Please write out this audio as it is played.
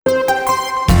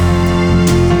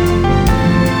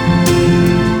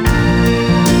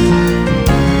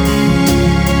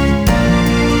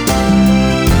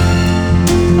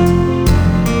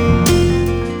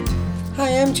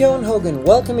Holm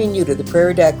welcoming you to the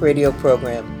Prairie Doc radio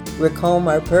program. Rick Holm,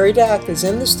 our Prairie Doc, is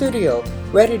in the studio,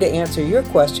 ready to answer your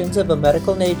questions of a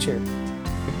medical nature.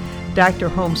 Dr.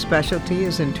 Holm's specialty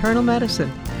is internal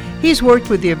medicine. He's worked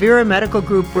with the Avera Medical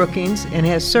Group Brookings and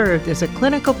has served as a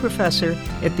clinical professor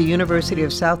at the University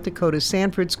of South Dakota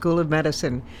Sanford School of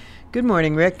Medicine. Good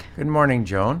morning, Rick. Good morning,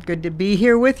 Joan. Good to be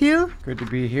here with you. Good to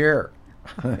be here.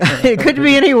 Good to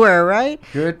be anywhere, right?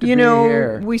 Good to be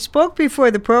here. We spoke before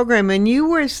the program, and you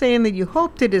were saying that you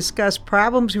hope to discuss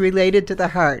problems related to the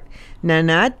heart. Now,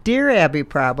 not Dear Abby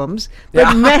problems,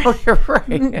 but you're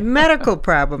right. medical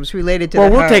problems related to the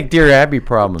heart. Well, we'll take Dear Abby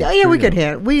problems. Yeah, we could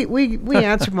handle. We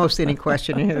answer most any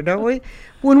question in here, don't we?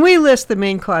 When we list the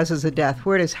main causes of death,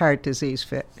 where does heart disease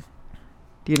fit?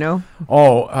 Do you know?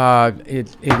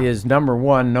 It is number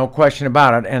one, no question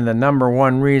about it, and the number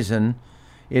one reason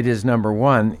it is number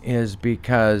one is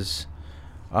because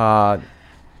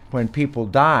when people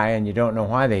die and you don't know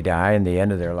why they die in the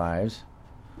end of their lives,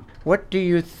 what do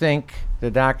you think the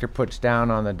doctor puts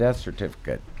down on the death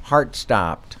certificate? Heart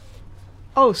stopped.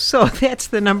 Oh, so that's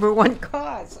the number one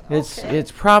cause.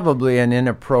 It's probably an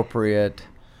inappropriate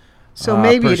so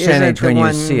maybe percentage it isn't when the you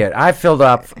one see it. I filled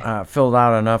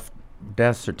out enough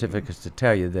death certificates to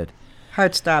tell you that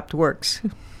heart stopped works.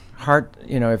 Heart,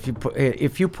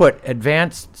 if you put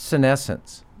advanced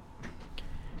senescence,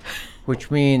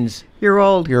 which means you're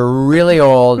old, you're really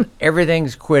old,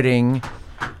 everything's quitting.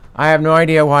 I have no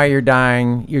idea why you're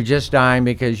dying. You're just dying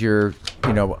because you're,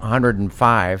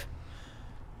 105.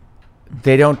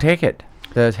 They don't take it.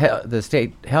 The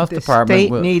state health department. The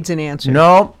state needs an answer.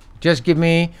 No, just give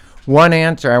me one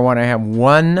answer. I want to have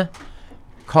one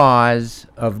cause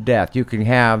of death. You can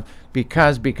have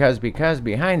because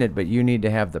behind it, but you need to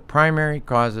have the primary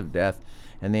cause of death,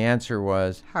 and the answer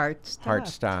was heart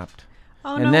stopped.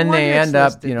 Oh, and no then they end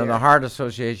up, there. The Heart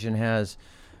Association has,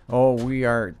 we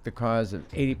are the cause of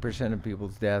 80% of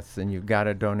people's deaths, and you've got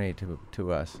to donate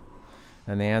to us.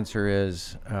 And the answer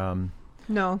is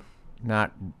no.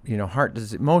 Not, heart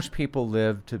disease. Most people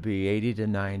live to be 80 to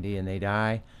 90, and they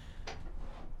die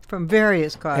from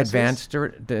various causes. Advanced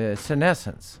the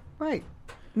senescence. Right.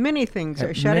 Many things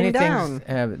are shutting down.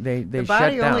 They the shut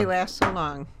body down. only lasts so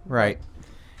long. Right.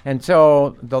 And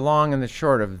so the long and the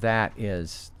short of that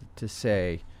is to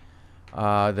say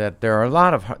that there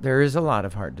is a lot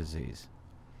of heart disease.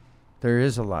 There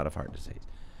is a lot of heart disease.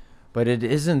 But it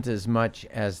isn't as much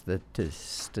as the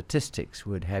statistics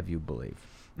would have you believe.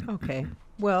 Okay.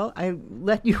 Well, I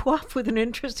let you off with an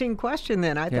interesting question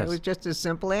then. I thought it was just a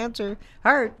simple answer,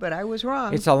 heart, but I was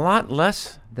wrong. It's a lot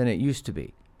less than it used to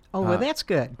be. Oh, well, that's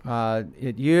good.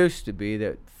 It used to be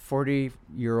that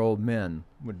 40-year-old men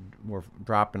were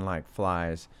dropping like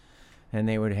flies, and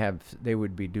they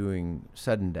would be doing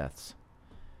sudden deaths,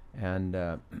 and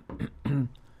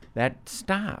that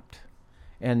stopped.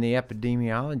 And the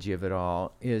epidemiology of it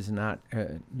all is not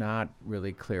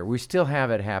really clear. We still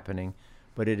have it happening,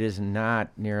 but it is not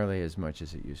nearly as much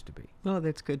as it used to be. Oh,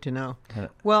 that's good to know.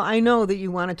 Well, I know that you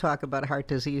want to talk about heart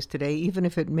disease today, even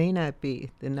if it may not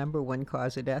be the number one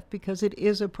cause of death, because it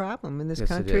is a problem in this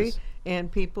country, it is.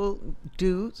 And people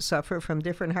do suffer from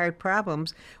different heart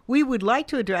problems. We would like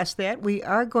to address that. We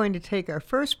are going to take our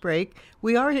first break.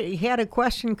 We already had a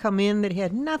question come in that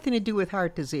had nothing to do with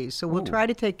heart disease, so we'll try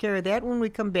to take care of that when we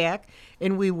come back,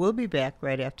 and we will be back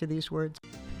right after these words.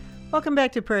 Welcome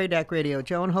back to Prairie Doc Radio.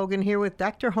 Joan Hogan here with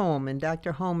Dr. Holm, and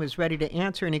Dr. Holm is ready to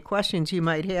answer any questions you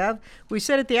might have. We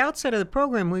said at the outset of the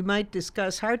program we might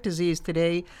discuss heart disease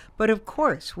today, but of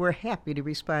course we're happy to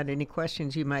respond to any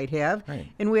questions you might have. Right.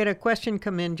 And we had a question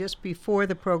come in just before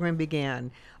the program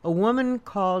began. A woman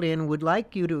called in would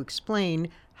like you to explain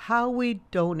how we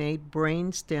donate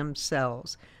brain stem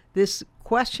cells. This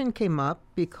question came up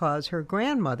because her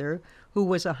grandmother, who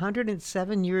was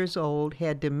 107 years old,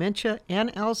 had dementia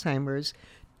and Alzheimer's,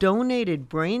 donated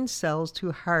brain cells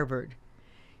to Harvard.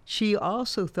 She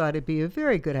also thought it'd be a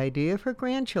very good idea if her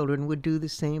grandchildren would do the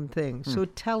same thing. So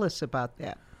tell us about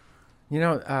that.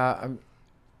 I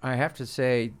have to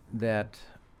say that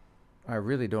I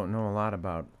really don't know a lot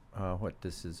about what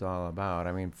this is all about.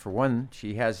 I mean, for one,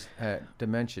 she has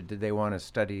dementia. Did they want to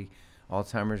study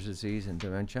Alzheimer's disease and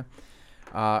dementia?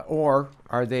 Or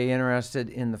are they interested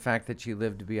in the fact that she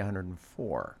lived to be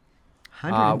 104?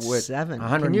 107.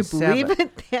 107. Can you believe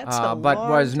it? That's a but long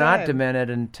was not time. demented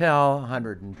until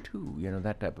 102,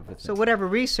 that type of a thing. So whatever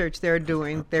research they're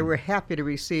doing, they were happy to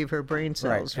receive her brain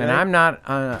cells, right? And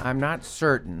I'm not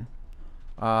certain.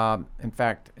 In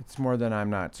fact, it's more than I'm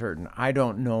not certain. I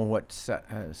don't know what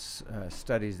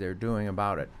studies they're doing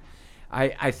about it.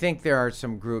 I think there are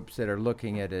some groups that are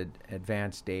looking at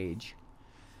advanced age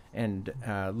and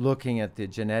looking at the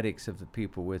genetics of the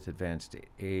people with advanced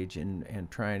age and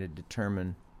trying to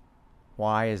determine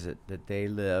why is it that they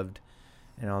lived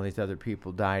and all these other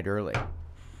people died early.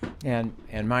 And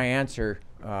my answer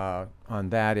on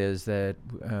that is that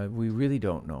we really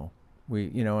don't know.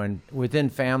 And within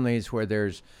families where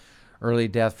there's early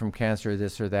death from cancer,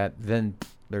 this or that, then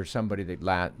there's somebody that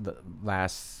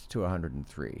lasts to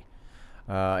 103,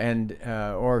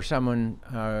 or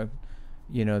someone.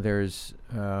 There's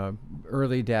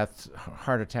early deaths,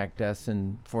 heart attack deaths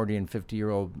in 40 and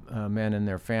 50-year-old men in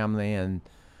their family, and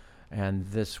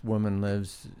this woman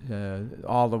lives.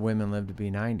 All the women live to be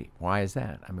 90. Why is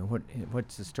that? I mean,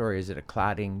 what's the story? Is it a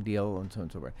clotting deal and so on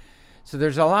and so forth? So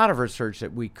there's a lot of research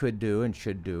that we could do and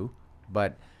should do,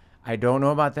 but I don't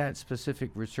know about that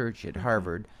specific research at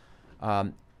Harvard.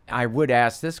 I would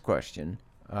ask this question: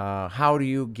 how do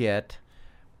you get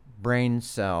brain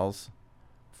cells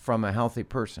from a healthy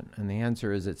person? And the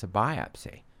answer is it's a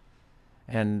biopsy.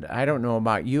 And I don't know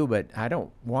about you, but I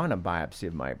don't want a biopsy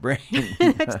of my brain.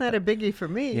 That's not a biggie for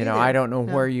me. You know, I don't know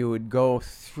where you would go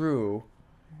through,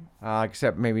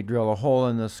 except maybe drill a hole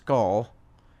in the skull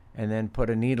and then put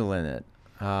a needle in it.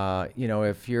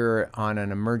 If you're on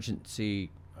an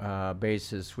emergency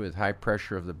basis with high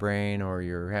pressure of the brain, or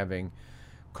you're having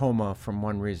coma from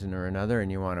one reason or another,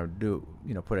 and you want to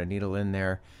put a needle in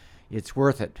there, it's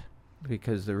worth it,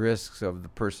 because the risks of the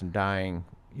person dying,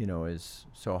 is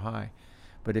so high.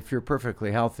 But if you're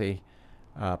perfectly healthy,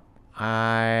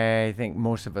 I think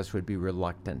most of us would be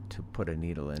reluctant to put a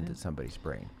needle into somebody's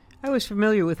brain. I was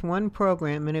familiar with one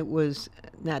program, and it was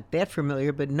not that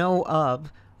familiar, but know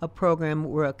of a program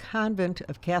where a convent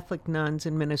of Catholic nuns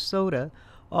in Minnesota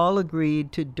all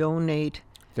agreed to donate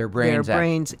their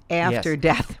brains after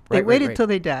death. They waited till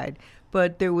they died.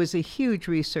 But there was a huge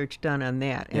research done on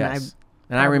that. And yes.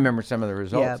 I remember some of the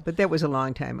results. Yeah, but that was a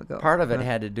long time ago. Part of it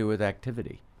had to do with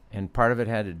activity, and part of it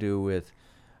had to do with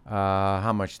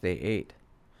how much they ate.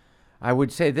 I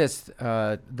would say this,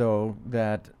 though,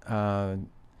 that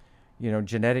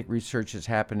genetic research is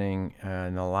happening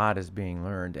and a lot is being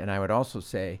learned. And I would also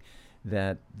say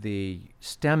that the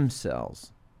stem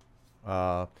cells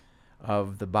of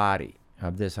the body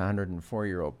of this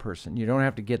 104-year-old person, you don't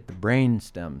have to get the brain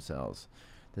stem cells.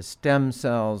 The stem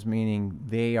cells, meaning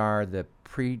they are the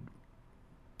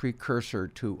precursor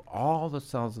to all the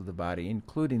cells of the body,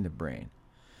 including the brain.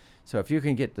 So if you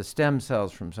can get the stem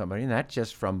cells from somebody, and that's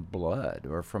just from blood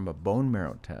or from a bone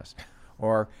marrow test,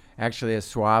 or actually a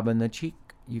swab in the cheek,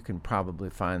 you can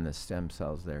probably find the stem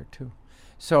cells there too.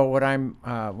 So what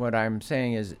I'm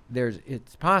saying is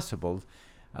it's possible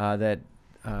that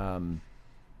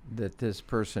this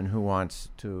person who wants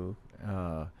to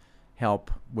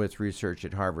help with research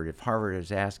at Harvard, if Harvard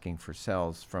is asking for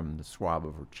cells from the swab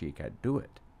of her cheek, I'd do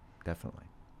it, definitely.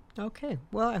 Okay.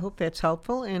 Well, I hope that's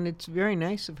helpful, and it's very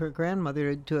nice of her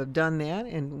grandmother to have done that,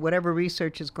 and whatever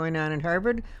research is going on at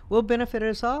Harvard will benefit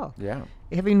us all. Yeah.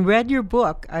 Having read your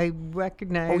book, I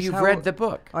recognize. Oh, you've read the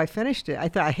book? I finished it. I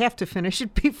thought I have to finish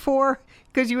it before,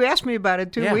 because you asked me about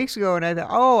it 2 weeks ago, and I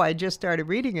thought, I just started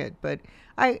reading it, but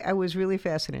I was really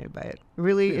fascinated by it.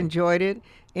 Really enjoyed it,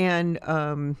 and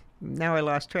now I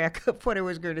lost track of what I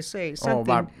was going to say.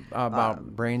 Something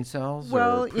about brain cells?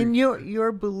 Well, in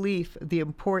your belief, the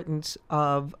importance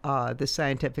of the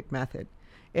scientific method,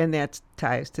 and that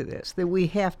ties to this, that we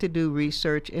have to do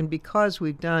research, and because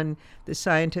we've done the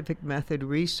scientific method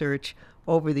research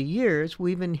over the years,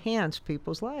 we've enhanced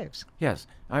people's lives. Yes.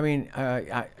 I mean,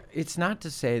 it's not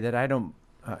to say that I don't,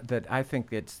 that I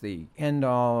think it's the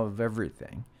end-all of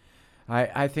everything.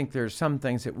 I think there's some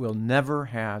things that we'll never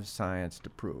have science to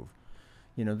prove.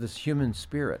 This human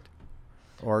spirit,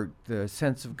 or the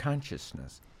sense of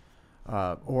consciousness,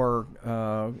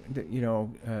 Well,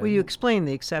 you explain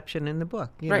the exception in the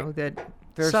book. You know that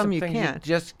there's some you can't. You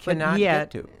just cannot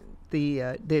get to. The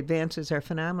advances are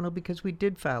phenomenal because we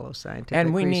did follow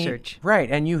scientific research.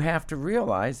 And you have to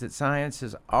realize that science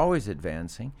is always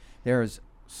advancing. There's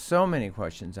so many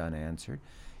questions unanswered.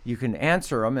 You can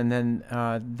answer them, and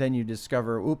then you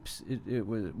discover, oops,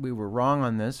 we were wrong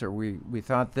on this, or we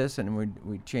thought this, and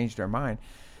we changed our mind.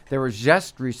 There was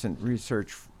just recent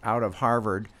research out of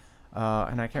Harvard,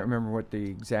 and I can't remember what the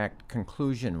exact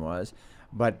conclusion was,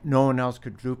 but no one else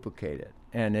could duplicate it.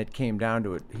 And it came down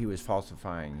to it, he was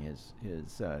falsifying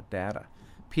his data.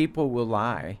 People will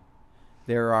lie.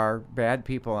 There are bad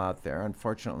people out there,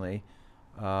 unfortunately,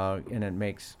 and it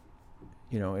makes,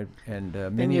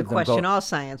 many of them question all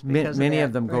science because many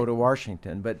of of them go to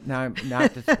Washington, but now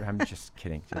I'm just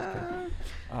kidding.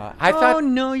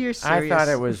 No, you're serious. I thought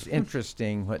it was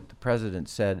interesting what the president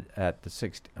said at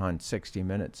on 60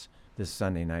 Minutes this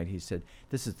Sunday night. He said,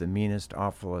 "This is the meanest,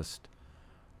 awfulest,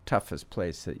 toughest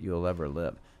place that you'll ever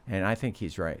live." And I think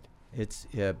he's right. It's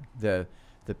the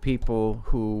people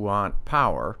who want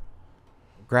power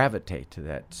gravitate to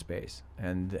that space,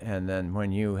 and then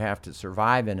when you have to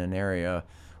survive in an area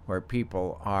where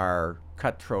people are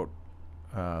cutthroat,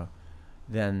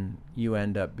 then you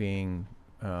end up being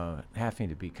having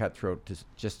to be cutthroat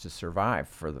just to survive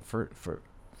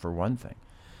for one thing.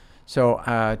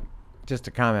 So just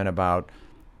a comment about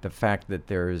the fact that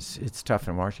it's tough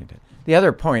in Washington. The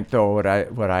other point, though,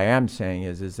 what I am saying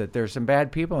is that there's some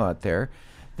bad people out there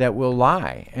that will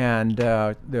lie, and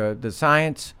the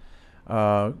science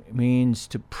means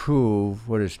to prove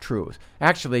what is truth.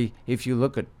 Actually, if you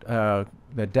look at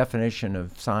the definition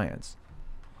of science,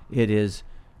 it is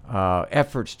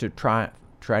efforts to try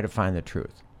to find the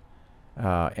truth.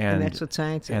 And that's what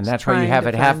science is. And that's why you have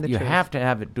it you have to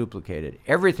have it duplicated.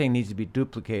 Everything needs to be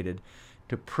duplicated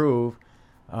to prove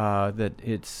that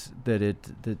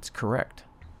it's correct.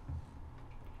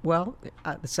 Well,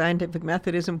 the scientific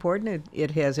method is important.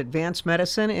 It has advanced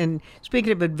medicine. And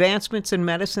speaking of advancements in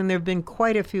medicine, there have been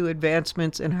quite a few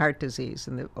advancements in heart disease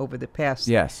over the past.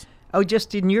 Yes. Oh,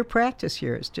 just in your practice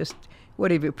years.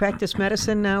 What, have you practiced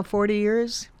medicine now 40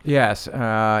 years? Yes.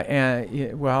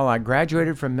 Well, I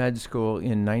graduated from med school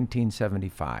in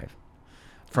 1975.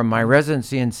 From my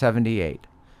residency in 78.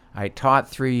 I taught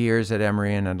 3 years at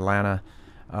Emory in Atlanta.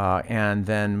 And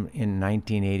then in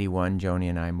 1981, Joni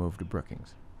and I moved to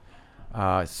Brookings.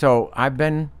 So I've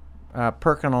been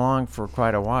perking along for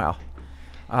quite a while.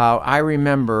 I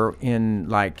remember in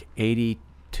like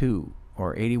 82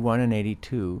 or 81 and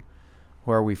 82,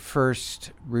 where we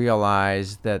first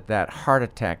realized that heart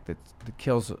attack that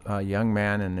kills a young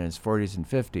man in his 40s and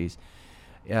 50s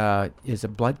is a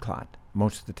blood clot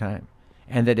most of the time.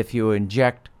 And that if you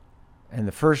inject, and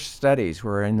the first studies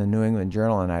were in the New England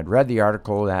Journal, and I'd read the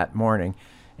article that morning,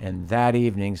 and that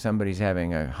evening somebody's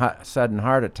having a sudden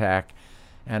heart attack,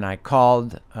 and I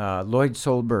called Lloyd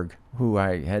Solberg, who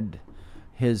I had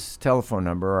his telephone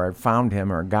number, or I found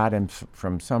him or got him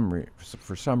for some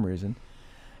reason,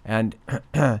 and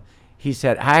he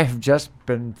said, "I have just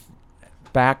been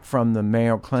back from the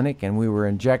Mayo Clinic, and we were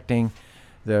injecting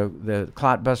the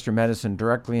clotbuster medicine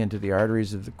directly into the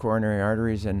arteries of the coronary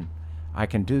arteries, and I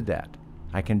can do that.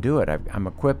 I can do it. I'm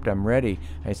equipped. I'm ready."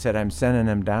 I said, "I'm sending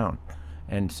him down."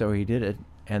 And so he did it,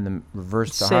 and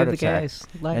reversed the heart attack.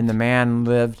 And the man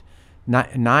lived,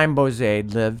 Naim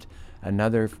Bozaid lived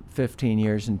another 15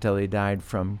 years until he died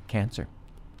from cancer.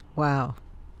 Wow.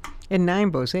 And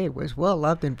Naim Bozaid was well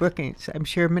loved in Brookings. I'm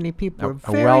sure many people are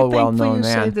very well-known thankful you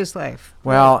man. saved his life.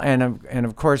 Well, and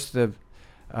of course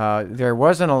there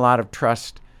wasn't a lot of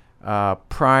trust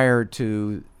prior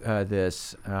to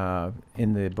this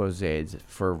in the Bozaids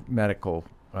for medical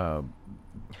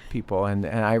people, and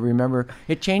I remember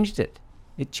it changed it.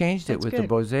 It changed it with the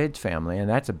Bozaids family, and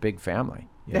that's a big family.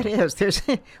 That is. There's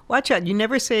watch out. You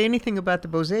never say anything about the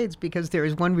Bozaids because there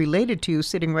is one related to you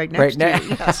sitting right next to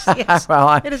you. Yes.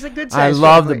 Well, it is a good I size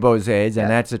love family. the Bozaids, and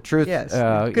that's the truth. Yes,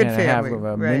 and good family. I have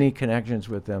right. many connections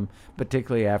with them,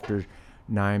 particularly after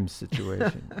Naim's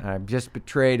situation. I've just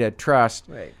betrayed a trust,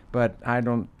 Right. but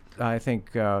I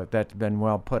think that's been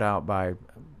well put out by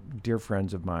dear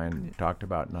friends of mine. Talked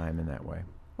about Naim in that way.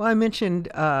 Well, I mentioned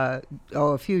a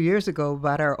few years ago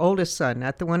about our oldest son,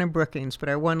 not the one in Brookings, but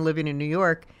our one living in New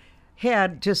York,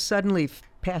 had just suddenly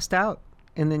passed out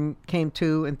and then came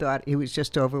to and thought he was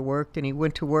just overworked, and he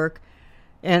went to work,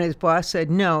 and his boss said,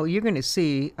 "No, you're going to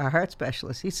see a heart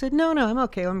specialist." He said, No, I'm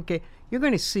okay. You're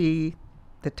going to see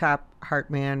the top heart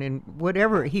man, and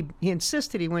whatever. He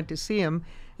insisted he went to see him,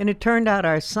 and it turned out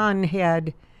our son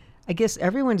had, I guess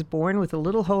everyone's born with a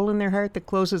little hole in their heart that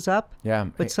closes up. Yeah.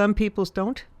 But some people's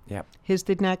don't. Yep. His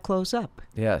did not close up.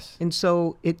 Yes. And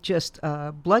so it just,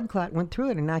 blood clot went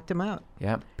through it and knocked him out.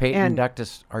 Yeah. Patent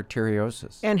ductus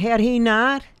arteriosus. And had he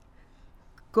not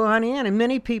gone in, and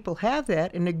many people have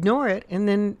that and ignore it, and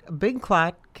then a big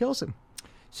clot kills him.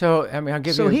 So, I mean, I'll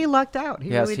give you... So he lucked out.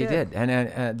 Yes, really he did.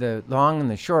 And the long and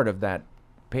the short of that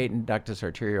patent ductus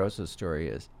arteriosus story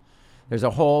is there's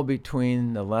a hole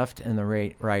between the left and the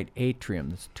right atrium.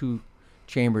 There's two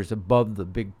chambers above the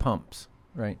big pumps,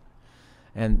 right?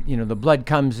 And, the blood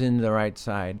comes in the right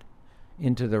side,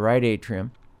 into the right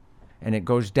atrium, and it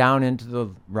goes down into the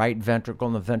right ventricle,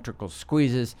 and the ventricle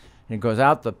squeezes, and it goes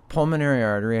out the pulmonary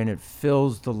artery, and it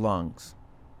fills the lungs,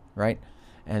 right?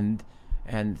 And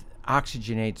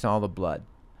oxygenates all the blood.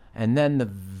 And then the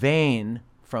vein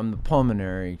from the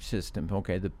pulmonary system,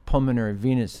 the pulmonary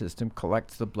venous system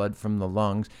collects the blood from the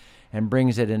lungs and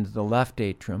brings it into the left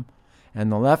atrium.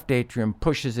 and the left atrium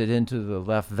pushes it into the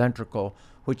left ventricle,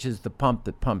 which is the pump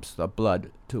that pumps the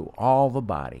blood to all the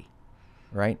body,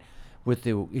 right? With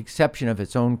the exception of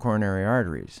its own coronary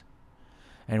arteries.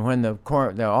 And when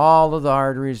all of the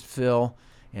arteries fill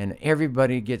and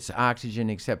everybody gets oxygen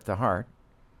except the heart,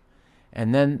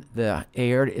 and then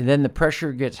the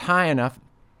pressure gets high enough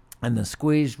and the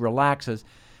squeeze relaxes,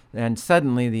 and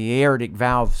suddenly the aortic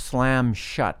valve slams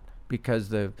shut because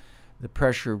the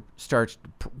pressure starts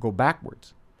to go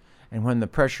backwards. And when the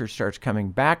pressure starts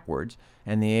coming backwards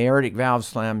and the aortic valve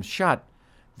slams shut,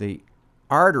 the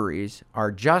arteries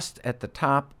are just at the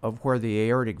top of where the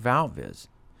aortic valve is.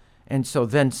 And so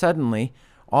then suddenly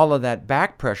all of that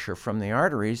back pressure from the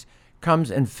arteries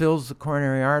comes and fills the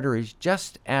coronary arteries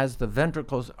just as the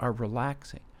ventricles are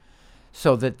relaxing,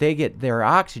 so that they get their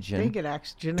oxygen,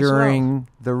 during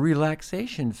the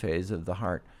relaxation phase of the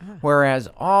heart, whereas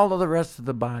all of the rest of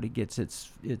the body gets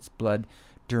its blood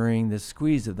during the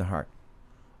squeeze of the heart.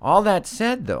 All that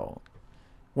said, though,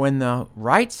 when the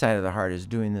right side of the heart is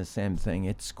doing the same thing,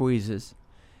 it squeezes,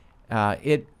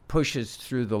 it pushes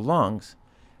through the lungs,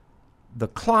 the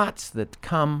clots that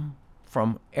come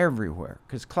from everywhere,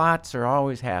 because clots are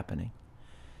always happening,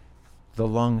 the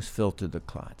lungs filter the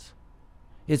clots.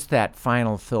 It's that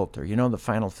final filter. You know, the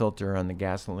final filter on the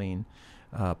gasoline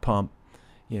pump?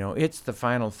 You know, it's the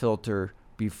final filter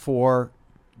before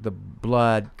the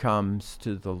blood comes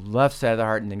to the left side of the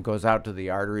heart and then goes out to the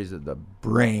arteries of the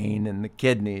brain and the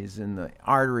kidneys and the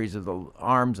arteries of the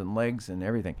arms and legs and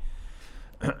everything.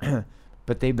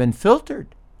 But they've been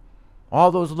filtered. All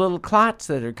those little clots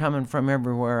that are coming from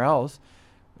everywhere else,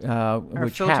 are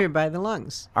filtered by the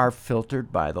lungs. Are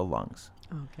filtered by the lungs.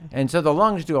 Okay. And so the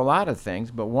lungs do a lot of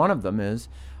things, but one of them is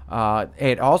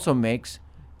it also makes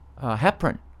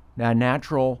heparin. Now,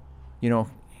 natural,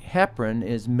 heparin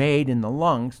is made in the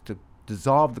lungs to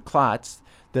dissolve the clots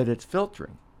that it's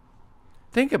filtering.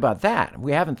 Think about that.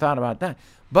 We haven't thought about that.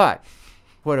 But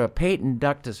what a patent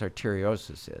ductus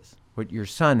arteriosus is, what your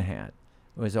son had,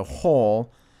 was a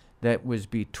hole that was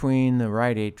between the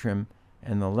right atrium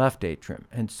and the left atrium.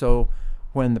 And so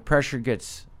when the pressure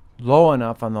gets low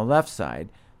enough on the left side,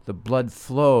 the blood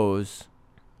flows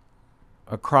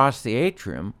across the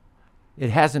atrium. It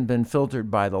hasn't been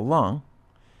filtered by the lung,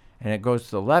 and it goes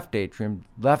to the left atrium,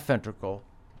 left ventricle,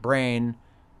 brain,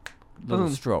 little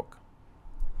stroke.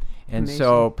 And Amazing.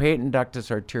 So patent ductus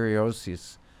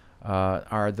arteriosus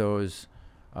are those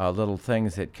little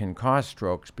things that can cause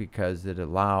strokes because it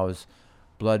allows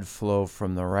blood flow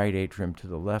from the right atrium to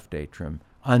the left atrium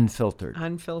unfiltered.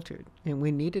 And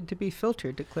we needed to be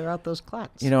filtered to clear out those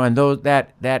clots. And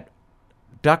that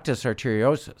ductus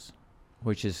arteriosus,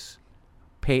 which is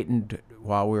patent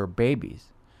while we were babies,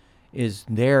 is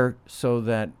there so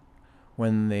that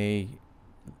when the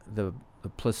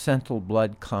placental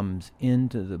blood comes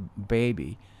into the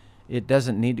baby, it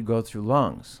doesn't need to go through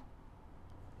lungs.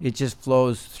 It just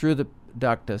flows through the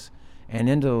ductus and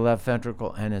into the left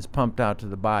ventricle and is pumped out to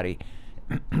the body.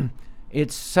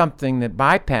 It's something that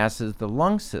bypasses the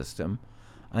lung system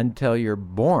until you're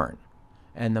born.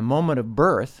 And the moment of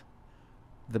birth,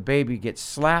 the baby gets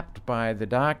slapped by the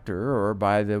doctor or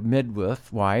by the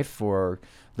midwife or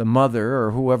the mother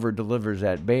or whoever delivers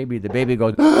that baby. The baby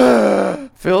goes,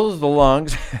 fills the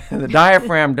lungs. The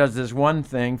diaphragm does this one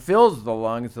thing, fills the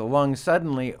lungs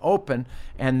suddenly open,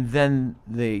 and then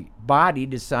the body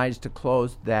decides to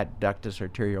close that ductus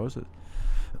arteriosus.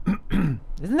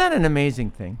 Isn't that an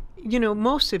amazing thing?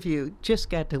 Most of you just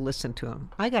got to listen to him.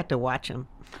 I got to watch him.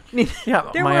 Yeah,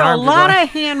 there were a lot of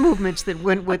hand movements that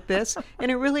went with this,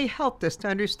 and it really helped us to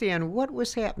understand what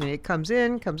was happening. It comes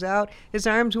in, comes out. His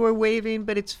arms were waving,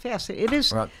 but it's fascinating. It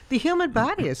is the human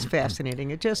body is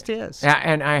fascinating. It just is.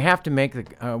 And I have to make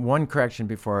one correction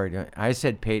before I do. I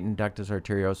said patent ductus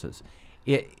arteriosus.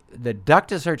 The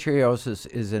ductus arteriosus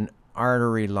is an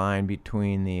artery line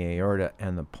between the aorta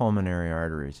and the pulmonary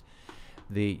arteries.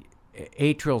 The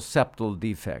atrial septal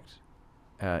defect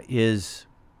is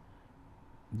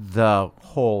the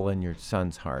hole in your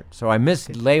son's heart. So I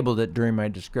mislabeled it during my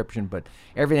description, but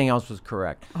everything else was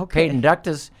correct. Okay. Patent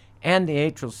ductus and the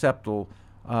atrial septal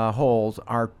holes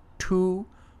are two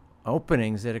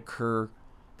openings that occur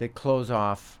that close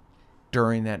off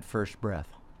during that first breath,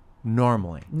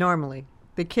 normally. Normally.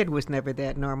 The kid was never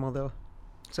that normal, though.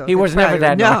 So he was never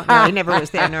that normal. No, he never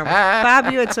was that normal.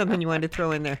 Bob, you had something you wanted to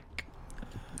throw in there.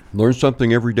 Learn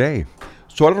something every day.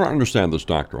 So I don't understand this,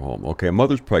 Dr. Holm. Okay, a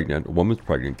woman's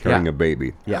pregnant, carrying a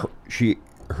baby. Yeah.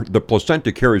 The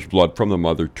placenta carries blood from the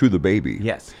mother to the baby.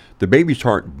 Yes. The baby's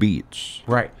heart beats.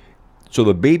 Right. So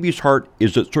the baby's heart,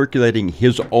 is it circulating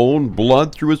his own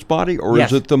blood through his body, or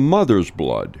Yes. is it the mother's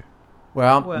blood?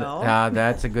 Well, Well.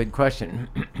 that's a good question.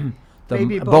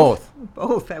 Maybe both.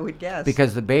 Both, I would guess.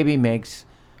 Because the baby makes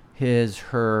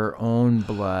her own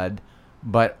blood,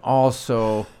 but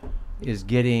also is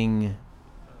getting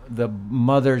the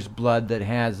mother's blood that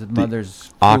has the mother's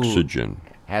food, Oxygen.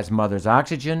 has mother's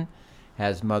oxygen,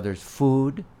 has mother's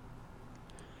food.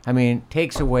 I mean,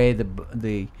 takes away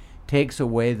the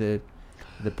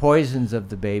poisons of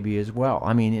the baby as well.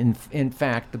 I mean, in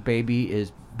fact, the baby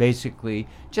is basically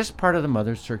just part of the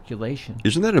mother's circulation.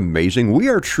 Isn't that amazing? We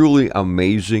are truly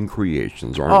amazing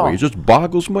creations, aren't we? It just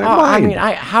boggles my mind. I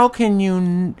mean, how can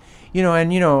you,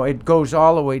 it goes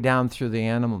all the way down through the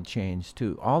animal chains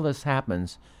too. All this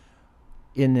happens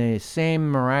in the same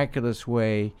miraculous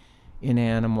way in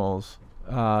animals,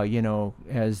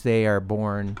 as they are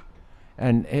born.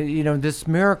 And, this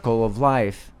miracle of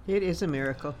life. It is a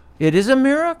miracle. It is a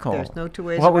miracle. There's no two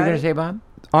ways What were you about going it. to say, Bob?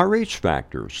 RH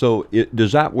factor. So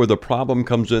does that where the problem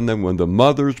comes in then when the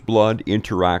mother's blood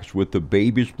interacts with the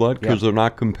baby's blood because they're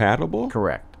not compatible?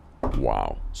 Correct.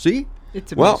 Wow. See?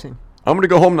 It's Well, amazing. I'm going to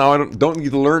go home now. I don't need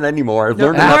to learn anymore. I've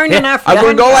learned enough. Learned enough. I've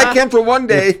learned all I Done. can for one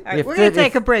day. All right, If we're going it- to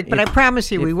take if- a break, but I if-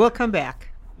 promise you if- we will come back.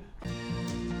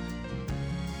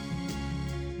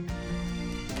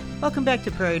 Welcome back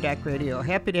to Prairie Doc Radio.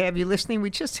 Happy to have you listening. We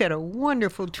just had a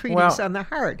wonderful treatise on the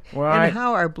heart and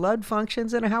how our blood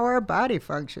functions and how our body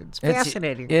functions.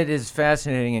 Fascinating. It is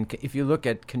fascinating. And if you look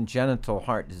at congenital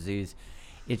heart disease,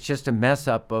 it's just a mess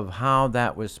up of how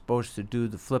that was supposed to do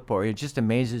the flip over. It just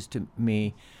amazes to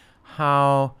me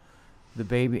how the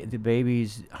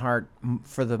baby's heart,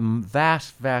 for the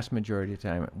vast majority of the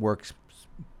time, it works.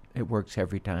 It works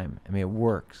every time. I mean, it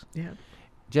works. Yeah.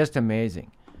 Just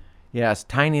amazing. Yes,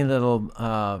 tiny little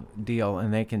deal,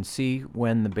 and they can see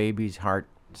when the baby's heart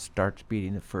starts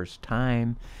beating the first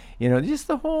time. Just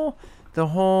the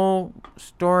whole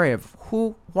story of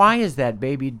why is that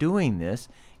baby doing this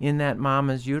in that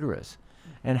mama's uterus,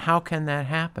 and how can that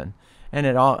happen? And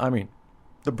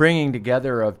the bringing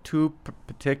together of two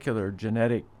particular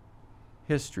genetic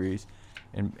histories,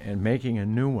 and making a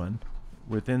new one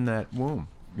within that womb.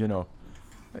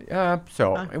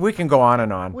 So we can go on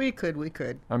and on. We could.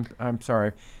 I'm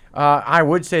sorry. I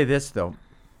would say this though,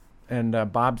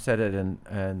 and Bob said it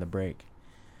in the break.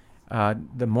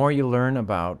 The more you learn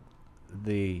about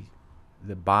the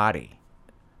body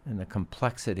and the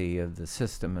complexity of the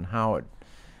system and how it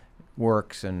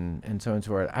works and so on and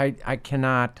so forth, I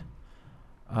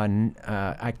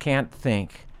can't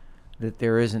think that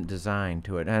there isn't design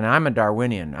to it. And I'm a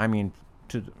Darwinian. I mean,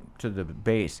 to the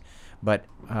base, but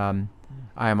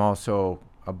I am also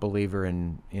a believer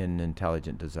in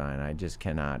intelligent design. I just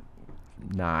cannot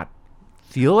not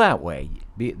feel that way.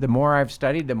 The more I've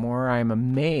studied, the more I'm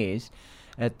amazed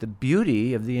at the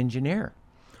beauty of the engineer.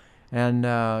 And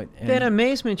that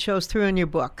amazement shows through in your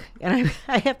book. And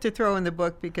I have to throw in the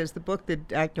book because the book that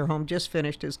Dr. Holm just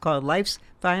finished is called Life's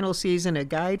Final Season, A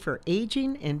Guide for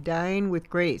Aging and Dying with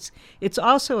Grace. It's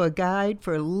also a guide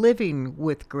for living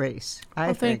with grace. I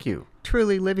think. Thank you.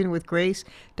 Truly living with grace.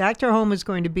 Dr. Holm is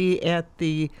going to be at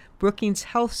the Brookings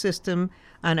Health System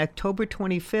on October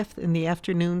 25th in the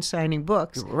afternoon signing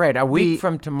books. Right, a week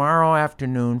from tomorrow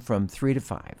afternoon from 3 to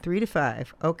 5. 3 to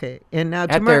 5, okay. And now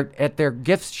at their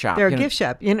gift shop. Their gift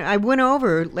shop. I went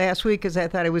over last week because I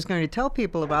thought I was going to tell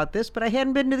people about this, but I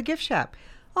hadn't been to the gift shop.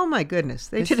 Oh my goodness,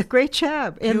 they did a great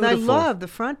job. And I love the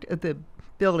front of the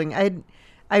building.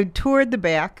 I toured the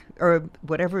back, or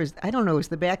whatever is, I don't know, is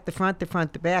the back, the front,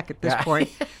 the back at this point.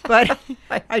 But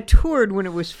I toured when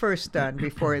it was first done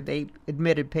before they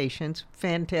admitted patients.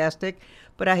 Fantastic.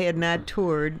 But I had not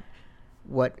toured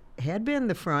what had been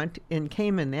the front and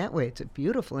came in that way. It's a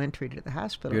beautiful entry to the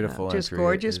hospital. Beautiful now. Just entry,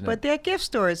 gorgeous. isn't But it? that gift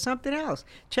store is something else.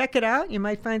 Check it out. You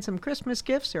might find some Christmas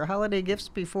gifts or holiday gifts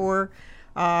before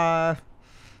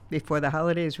the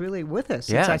holiday is really with us.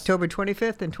 Yes. It's October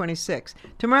 25th and 26th.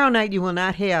 Tomorrow night you will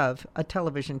not have a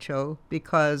television show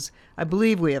because I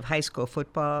believe we have high school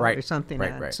football or something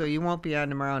on. Right. So you won't be on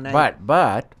tomorrow night. But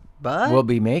But we'll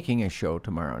be making a show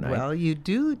tomorrow night. well, you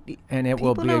do. And it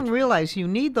will people be a- don't realize you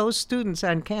need those students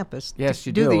on campus Yes, to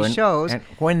you do these and, shows. And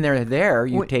when they're there,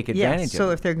 you Wh- take advantage So of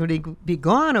it. if they're going to be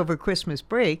gone over Christmas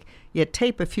break, you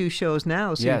tape a few shows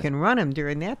now so you Yes. can run them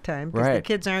during that time because the Right.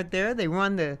 kids aren't there. They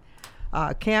run the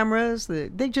cameras.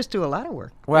 They just do a lot of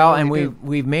work. They Well, really and do.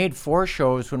 we've made 4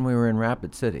 shows when we were in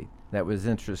Rapid City. That was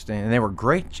interesting, and they were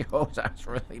great shows. I was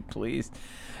really pleased.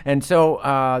 And so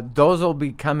those will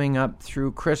be coming up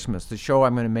through Christmas. The show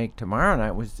I'm going to make tomorrow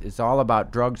night is all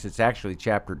about drugs. It's actually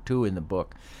chapter 2 in the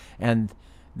book, and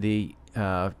the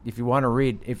if you want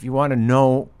to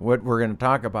know what we're going to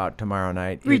talk about tomorrow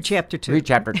night, Read chapter 2. Read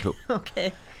chapter 2.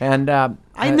 Okay. And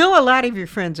I know a lot of your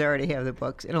friends already have the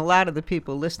books, and a lot of the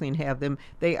people listening have them.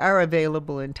 They are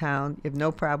available in town. You have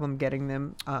no problem getting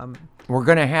them. We're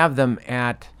going to have them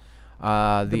at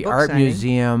the book Art signing.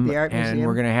 Museum, The Art and Museum.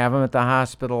 we're going to have them at the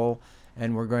hospital,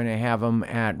 and we're going to have them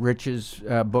at Rich's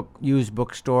used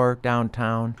bookstore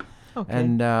downtown. Okay.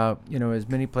 And as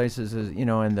many places as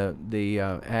in the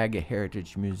Ag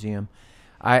Heritage Museum.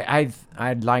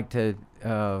 I'd like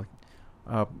to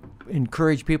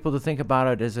encourage people to think about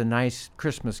it as a nice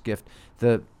Christmas gift.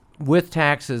 With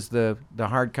taxes, the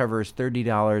hardcover is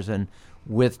 $30, and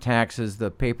with taxes,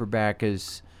 the paperback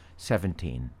is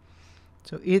 $17.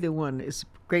 So either one is a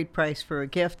great price for a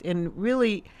gift. And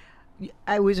really,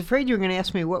 I was afraid you were going to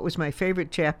ask me what was my favorite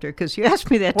chapter, because you asked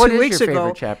me that What 2 is weeks your ago.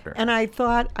 favorite chapter? And I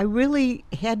thought I really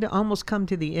had to almost come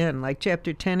to the end, like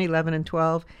chapter 10, 11, and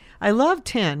 12. I love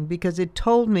 10 because it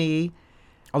told me,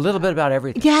 A little bit about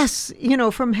everything. yes,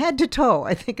 from head to toe,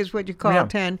 I think is what you call Yeah.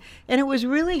 10. And it was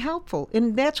really helpful.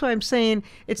 And that's why I'm saying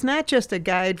it's not just a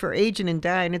guide for aging and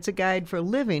dying, it's a guide for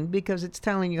living, because it's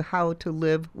telling you how to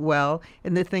live well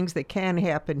and the things that can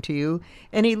happen to you.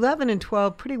 And 11 and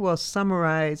 12 pretty well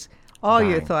summarize all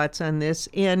your Dying. thoughts on this.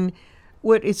 And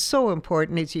what is so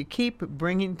important is you keep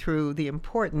bringing through the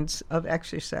importance of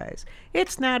exercise.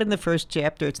 It's not in the first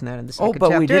chapter. It's not in the second but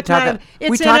chapter. we did it's talk not a- it's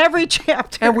we in talked- every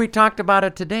chapter. And we talked about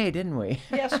it today, didn't we?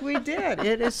 Yes, we did.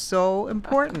 It is so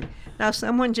important. Now,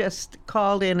 someone just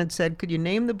called in and said, could you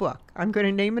name the book? I'm going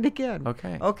to name it again.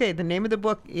 Okay. Okay, the name of the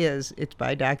book it's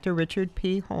by Dr. Richard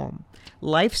P. Holm,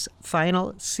 Life's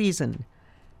Final Season,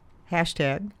 #,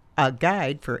 A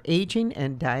Guide for Aging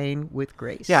and Dying with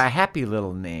Grace. Yeah, a happy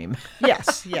little name.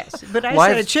 Yes. But I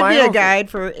Life's said it should be Final a guide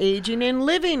for aging and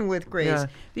living with grace, Yeah.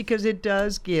 because it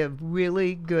does give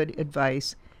really good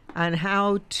advice on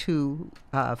how to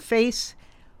face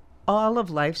all of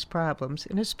life's problems,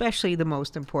 and especially the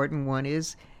most important one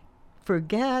is, for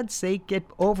God's sake, get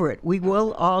over it. We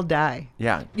will all die.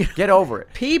 Yeah, get over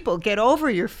it. People, get over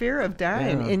your fear of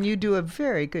dying. Yeah. And you do a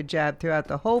very good job throughout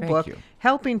the whole Thank book you.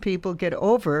 helping people get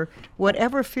over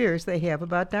whatever fears they have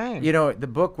about dying. The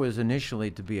book was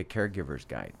initially to be a caregiver's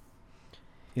guide.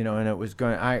 And it was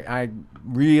going. I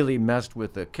really messed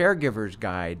with the caregiver's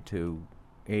guide to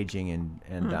aging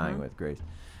and dying with grace,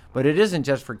 but it isn't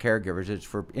just for caregivers. It's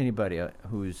for anybody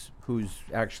who's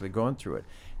actually going through it.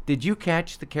 Did you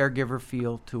catch the caregiver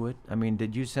feel to it? I mean,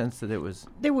 did you sense that it was?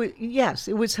 Yes,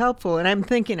 it was helpful. And I'm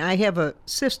thinking, I have a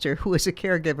sister who is a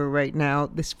caregiver right now,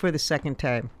 this for the second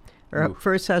time. Her Oof.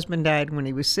 first husband died when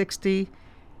he was 60.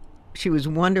 She was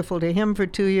wonderful to him for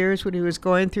 2 years when he was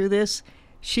going through this.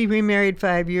 She remarried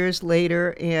 5 years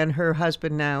later, and her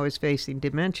husband now is facing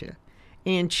dementia.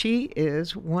 And she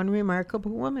is one remarkable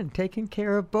woman, taking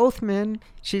care of both men.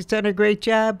 She's done a great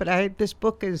job, but this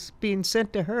book is being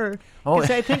sent to her because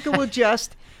I think it will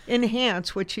just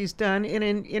enhance what she's done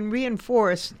and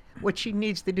reinforce what she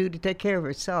needs to do to take care of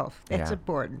herself. That's Yeah.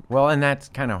 important. Well, and that's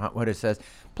kind of what it says.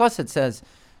 Plus, it says,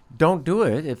 don't do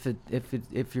it if it's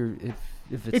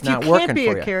If not you working can't be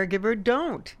for a you. caregiver,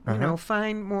 don't. Uh-huh.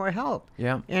 Find more help.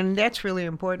 Yeah. And that's really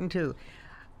important too.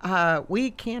 We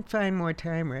can't find more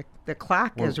time, Rick. The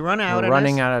clock has run out. We're on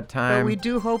running us, out of time. But we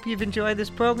do hope you've enjoyed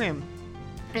this program.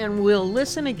 And we'll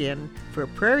listen again for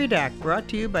Prairie Doc, brought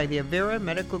to you by the Avera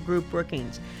Medical Group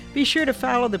Brookings. Be sure to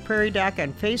follow the Prairie Doc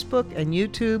on Facebook and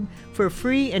YouTube for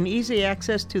free and easy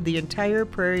access to the entire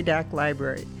Prairie Doc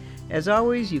library. As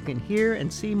always, you can hear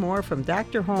and see more from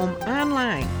Dr. Holm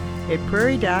online at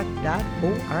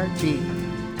prairiedoc.org.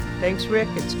 Thanks, Rick.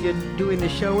 It's good doing the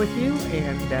show with you,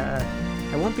 and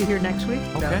I won't be here next week.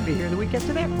 Okay. I'll be here the week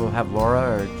after that. We'll have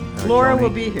Laura or Laura Joni. will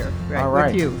be here, right, All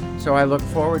right. with you. So I look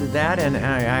forward to that, and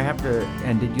I have to.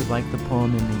 And did you like the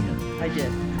poem in the end? I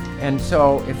did. And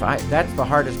so that's the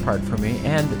hardest part for me.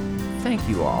 And thank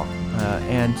you all,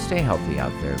 and stay healthy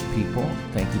out there, people.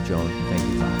 Thank you, Joan.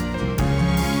 Thank you, Bob.